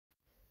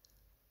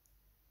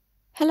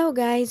Hello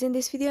guys, in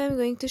this video I'm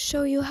going to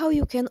show you how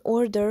you can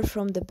order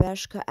from the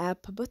Bershka app.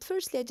 But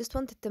firstly, I just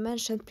wanted to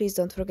mention, please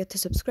don't forget to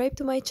subscribe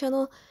to my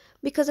channel,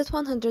 because at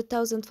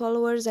 100,000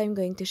 followers I'm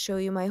going to show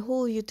you my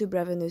whole YouTube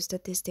revenue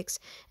statistics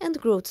and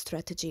growth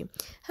strategy,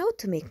 how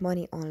to make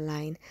money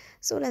online.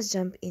 So let's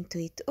jump into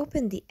it.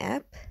 Open the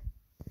app.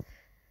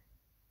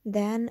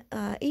 Then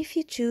if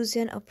you choose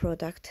a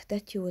product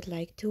that you would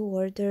like to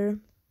order,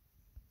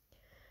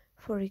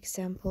 for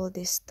example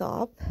this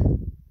top,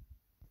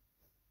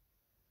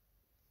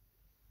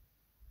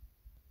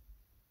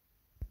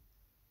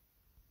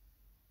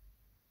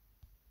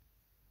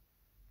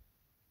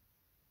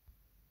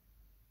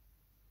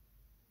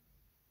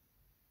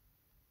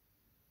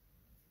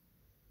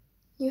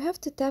 you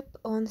have to tap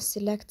on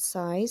select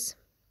size,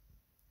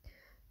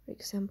 for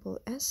example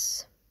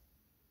S,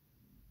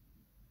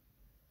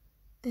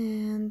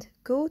 and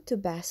go to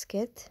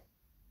basket,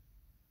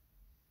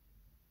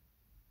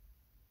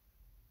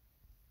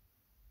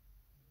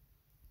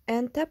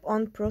 and tap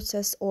on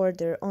process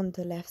order on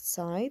the left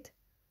side.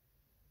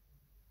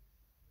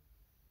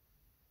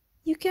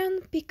 You can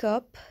pick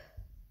up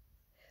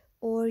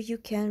or you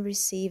can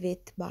receive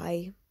it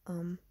by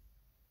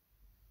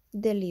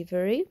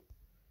delivery.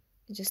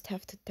 You just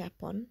have to tap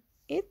on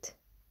it.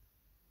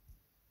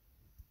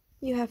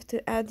 You have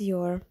to add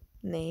your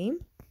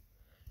name,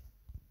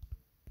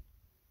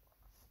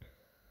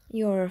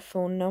 your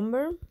phone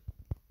number,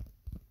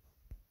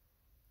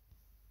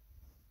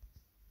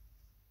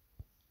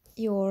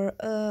 your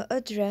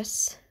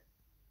address,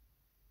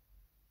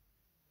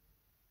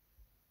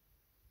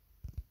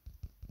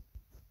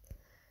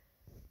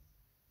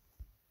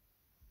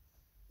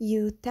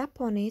 you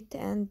tap on it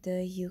and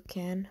you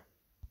can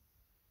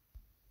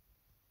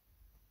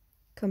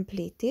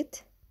complete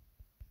it.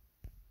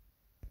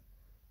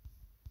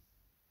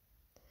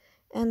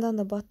 And on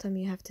the bottom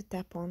you have to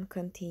tap on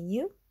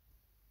continue.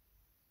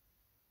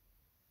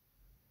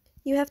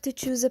 You have to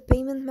choose a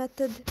payment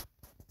method.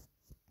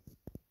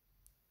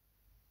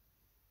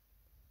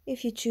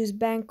 If you choose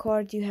bank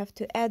card, you have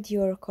to add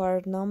your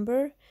card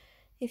number.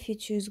 If you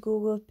choose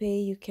Google Pay,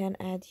 you can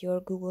add your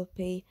Google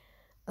Pay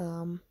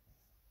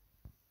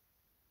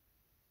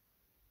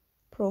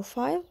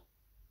profile.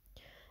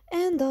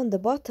 And on the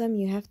bottom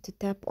you have to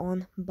tap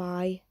on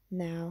buy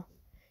now.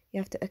 You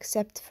have to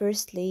accept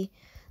firstly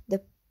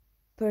the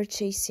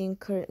purchasing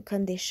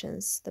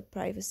conditions, the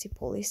privacy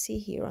policy.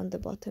 Here on the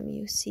bottom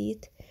you see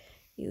it.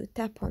 You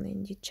tap on it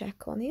and you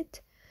check on it,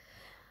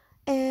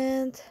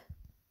 and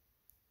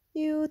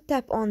you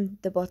tap on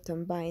the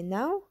bottom buy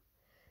now,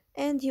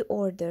 and you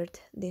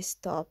ordered this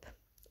top.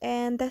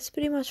 And that's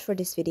pretty much for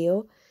this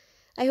video.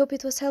 I hope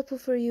it was helpful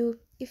for you.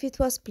 If it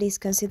was, please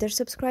consider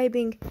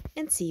subscribing,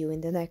 and see you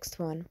in the next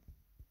one.